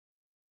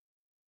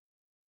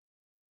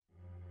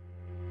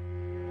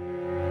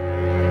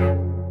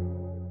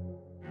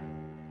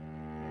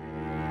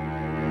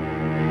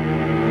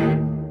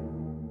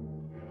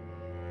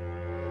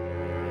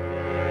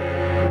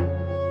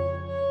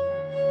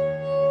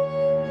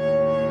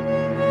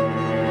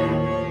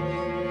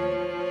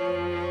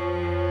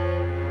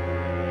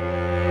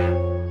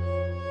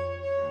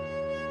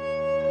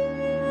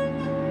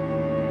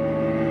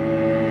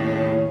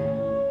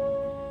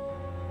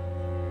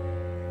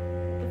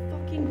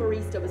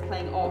barista was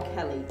playing R.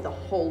 Kelly the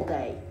whole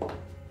day.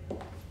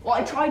 Well,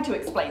 I tried to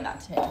explain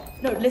that to him.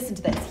 No, listen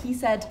to this. He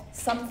said,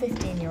 some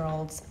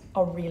 15-year-olds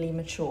are really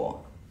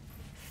mature.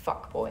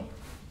 Fuck boy.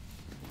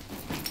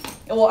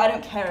 Well, I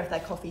don't care if their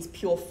coffee's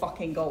pure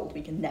fucking gold.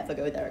 We can never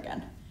go there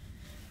again.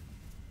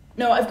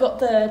 No, I've got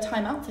the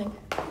timeout thing.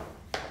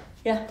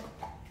 Yeah.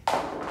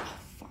 Oh,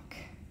 fuck.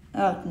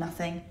 Oh,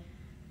 nothing.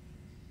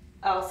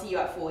 I'll see you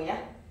at 4, yeah?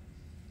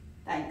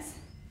 Thanks.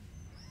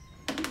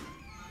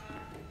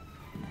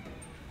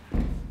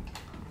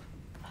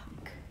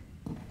 Fuck.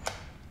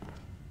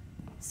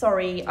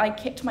 Sorry, I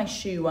kicked my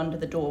shoe under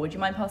the door. Would you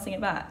mind passing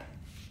it back?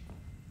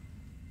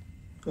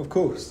 Of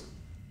course.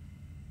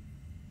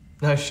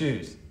 No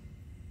shoes.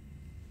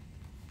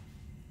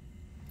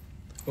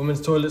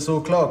 Women's toilet's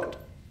all clogged.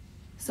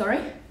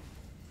 Sorry?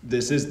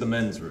 This is the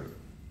men's room.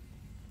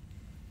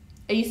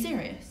 Are you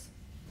serious?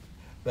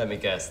 Let me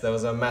guess, there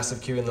was a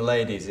massive queue in the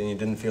ladies and you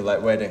didn't feel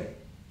like waiting.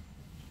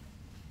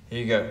 Here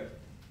you go.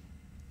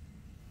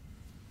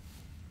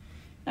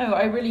 No,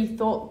 I really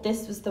thought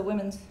this was the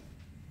women's.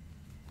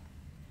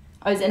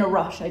 I was in a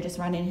rush. I just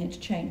ran in here to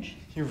change.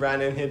 You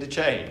ran in here to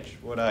change?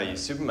 What are you,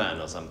 Superman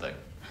or something?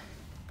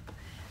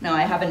 No,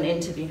 I have an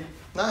interview.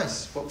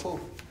 Nice. What for?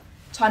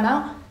 Time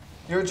out?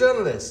 You're a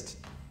journalist.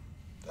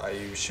 Are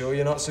you sure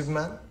you're not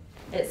Superman?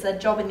 It's a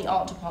job in the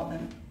art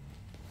department.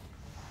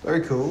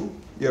 Very cool.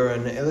 You're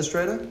an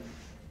illustrator?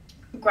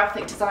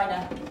 Graphic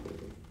designer.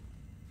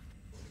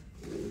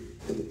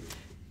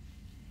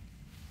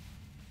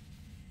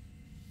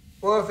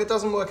 Well, if it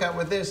doesn't work out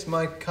with this,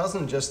 my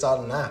cousin just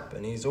started an app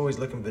and he's always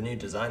looking for new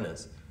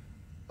designers.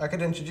 I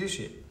could introduce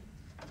you.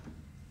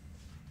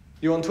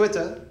 You on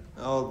Twitter?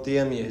 I'll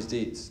DM you his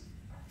deeds.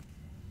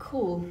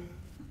 Cool.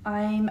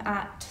 I'm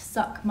at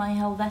Suck My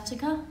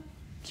Helvetica.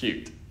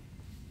 Cute.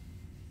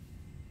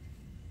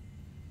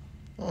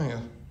 Oh,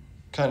 you're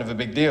kind of a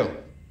big deal.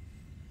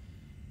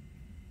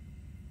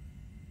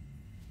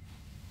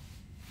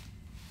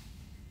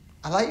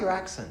 I like your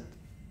accent.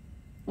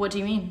 What do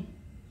you mean?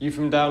 You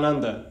from down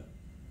under?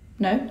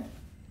 No.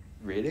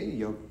 Really?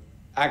 Your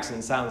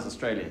accent sounds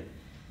Australian.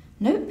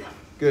 Nope.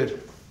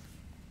 Good.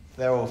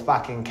 They're all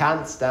fucking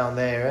cunts down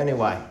there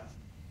anyway.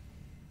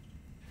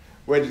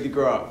 Where did you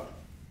grow up?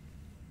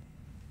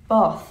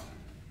 Bath.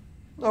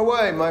 No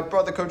way, my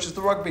brother coaches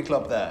the rugby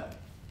club there.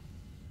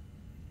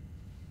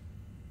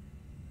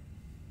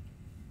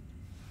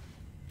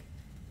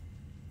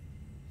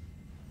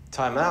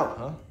 Time out,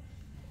 huh?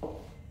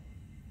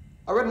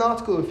 I read an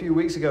article a few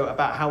weeks ago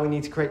about how we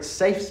need to create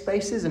safe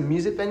spaces and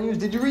music venues.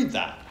 Did you read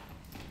that?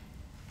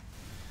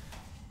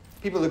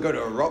 People that go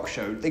to a rock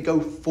show, they go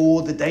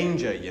for the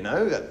danger, you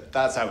know?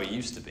 That's how it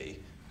used to be.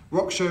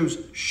 Rock shows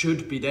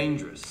should be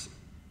dangerous.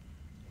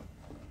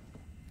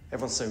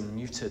 Everyone's so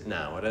neutered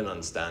now, I don't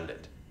understand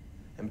it.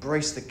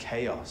 Embrace the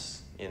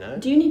chaos, you know?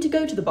 Do you need to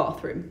go to the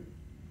bathroom?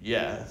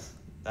 Yeah,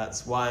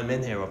 that's why I'm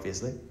in here,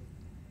 obviously.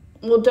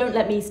 Well, don't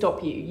let me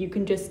stop you. You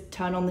can just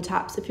turn on the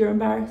taps if you're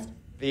embarrassed.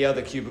 The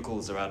other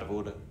cubicles are out of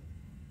order.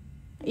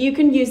 You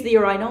can use the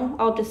urinal.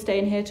 I'll just stay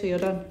in here till you're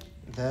done.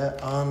 There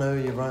are no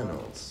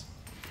urinals.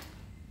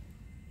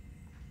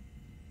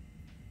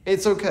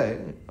 It's okay,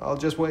 I'll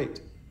just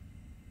wait.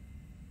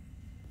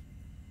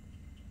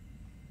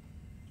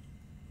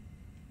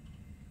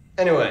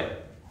 Anyway,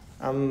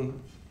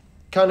 I'm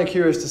kind of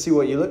curious to see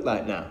what you look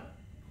like now.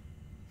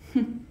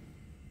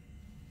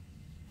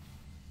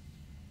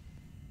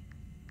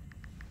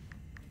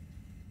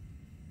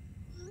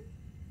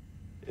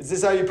 Is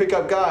this how you pick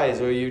up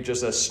guys, or are you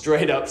just a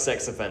straight-up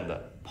sex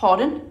offender?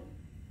 Pardon?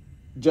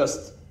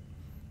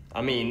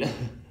 I mean,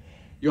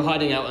 you're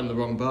hiding out in the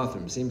wrong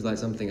bathroom. Seems like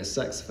something a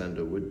sex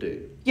offender would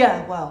do.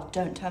 Yeah, well,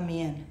 don't turn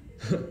me in.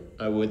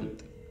 I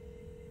wouldn't.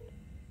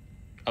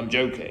 I'm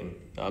joking.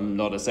 I'm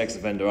not a sex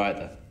offender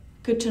either.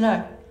 Good to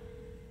know.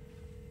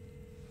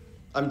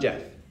 I'm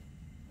Jeff.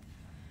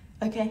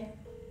 Okay.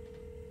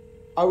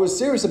 I was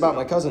serious about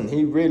my cousin.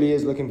 He really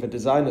is looking for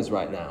designers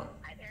right now.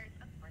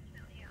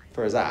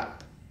 For his app.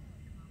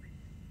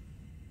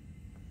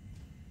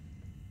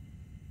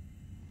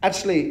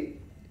 Actually,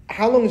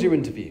 how long's your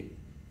interview?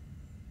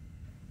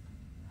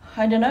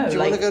 I don't know, Do you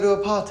want to go to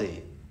a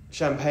party?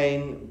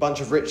 Champagne,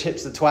 bunch of rich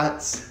hipster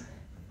twats?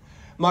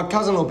 My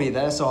cousin will be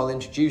there, so I'll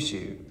introduce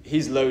you.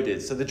 He's loaded,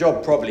 so the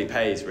job probably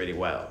pays really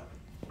well.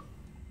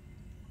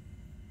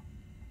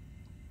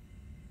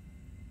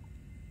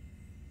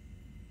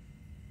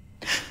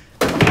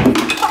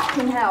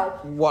 Fucking hell.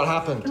 What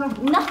happened?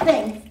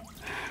 Nothing.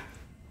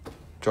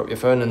 Drop your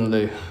phone in the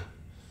loo.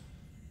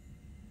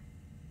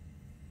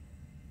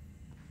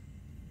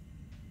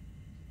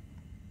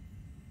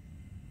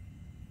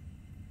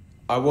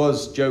 I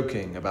was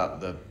joking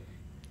about the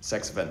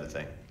sex offender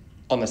thing.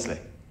 Honestly.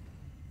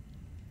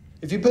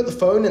 If you put the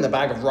phone in the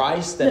bag of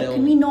rice, then Look,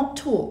 can we not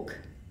talk?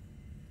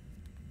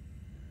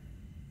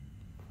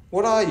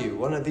 What are you?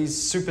 One of these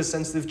super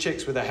sensitive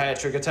chicks with a hair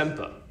trigger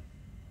temper?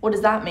 What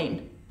does that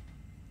mean?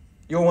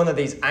 You're one of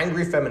these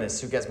angry feminists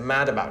who gets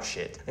mad about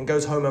shit and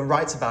goes home and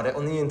writes about it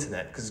on the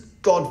internet because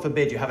God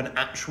forbid you have an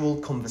actual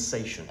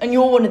conversation. And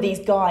you're one of these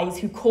guys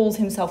who calls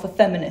himself a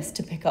feminist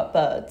to pick up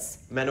birds.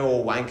 Men are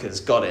all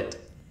wankers, got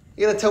it.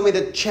 You're gonna tell me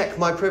to check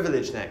my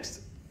privilege next?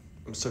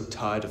 I'm so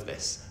tired of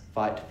this.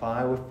 Fight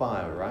fire with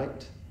fire,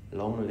 right?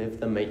 Long live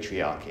the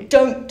matriarchy.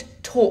 Don't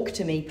talk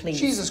to me,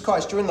 please. Jesus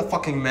Christ, you're in the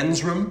fucking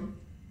men's room?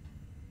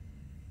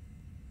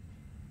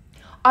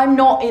 I'm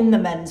not in the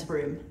men's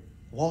room.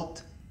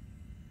 What?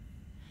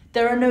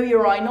 There are no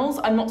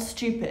urinals. I'm not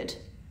stupid.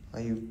 Are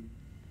you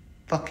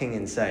fucking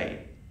insane?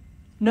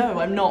 No,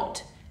 I'm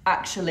not,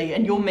 actually,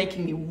 and you're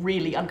making me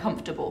really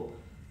uncomfortable.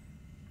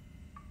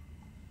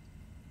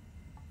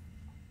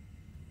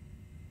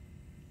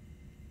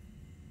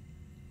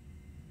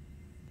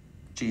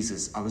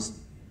 Jesus, I was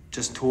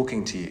just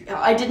talking to you.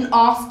 I didn't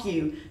ask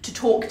you to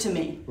talk to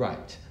me.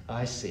 Right,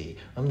 I see.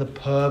 I'm the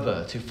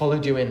pervert who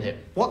followed you in here.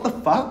 What the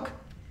fuck?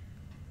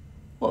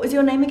 What was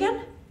your name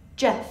again?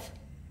 Jeff.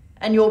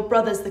 And your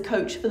brother's the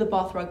coach for the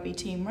Bath rugby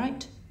team,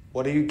 right?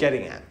 What are you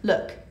getting at?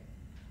 Look,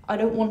 I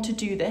don't want to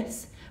do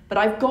this, but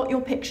I've got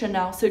your picture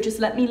now, so just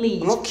let me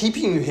leave. I'm not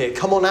keeping you here.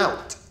 Come on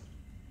out.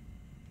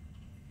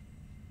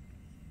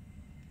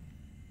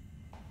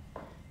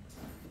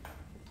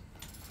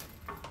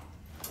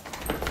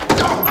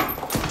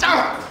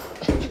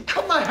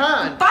 Cut my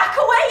hand! Back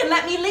away and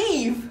let me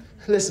leave!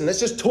 Listen, let's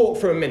just talk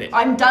for a minute.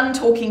 I'm done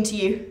talking to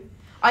you.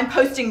 I'm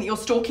posting that you're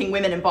stalking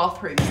women in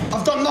bathrooms.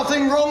 I've done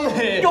nothing wrong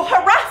here! You're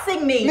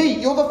harassing me!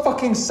 Me, you're the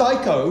fucking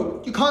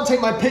psycho. You can't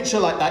take my picture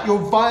like that. You're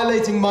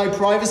violating my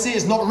privacy.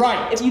 It's not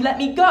right. If you let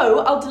me go,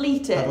 I'll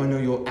delete it. How do I know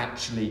you'll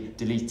actually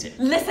delete it?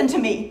 Listen to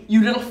me,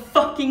 you little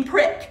fucking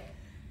prick.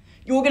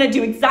 You're gonna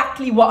do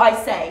exactly what I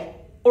say,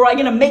 or I'm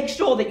gonna make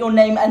sure that your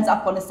name ends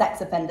up on a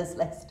sex offenders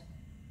list.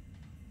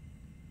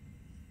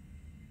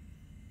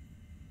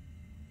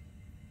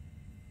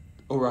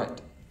 All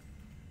right.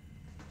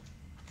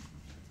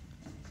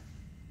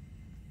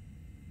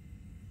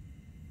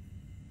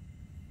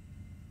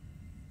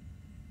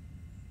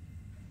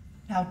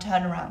 Now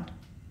turn around.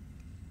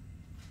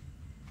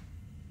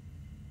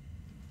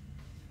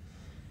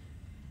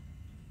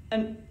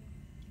 And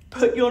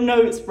put your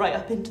nose right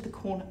up into the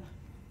corner.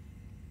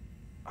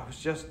 I was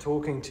just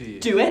talking to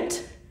you. Do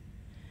it.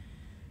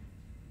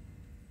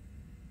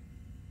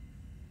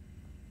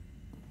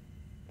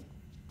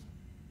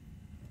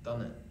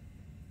 Done it.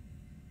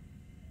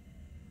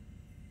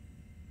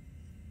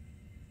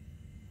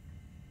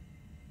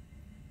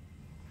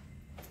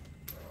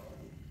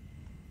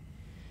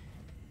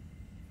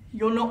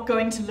 You're not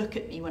going to look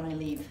at me when I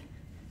leave.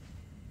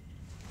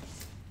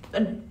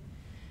 And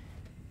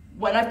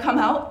when I've come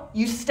out,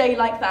 you stay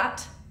like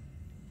that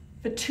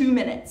for 2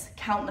 minutes,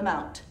 count them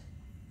out.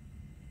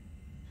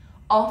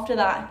 After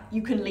that,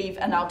 you can leave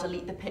and I'll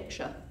delete the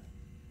picture.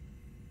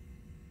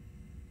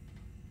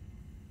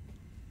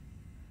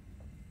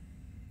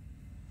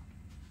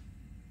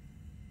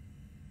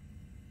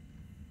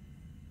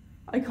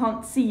 I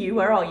can't see you,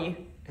 where are you?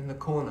 In the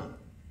corner,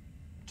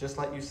 just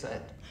like you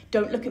said.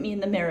 Don't look at me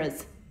in the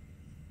mirrors.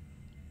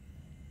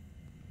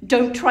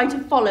 Don't try to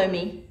follow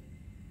me.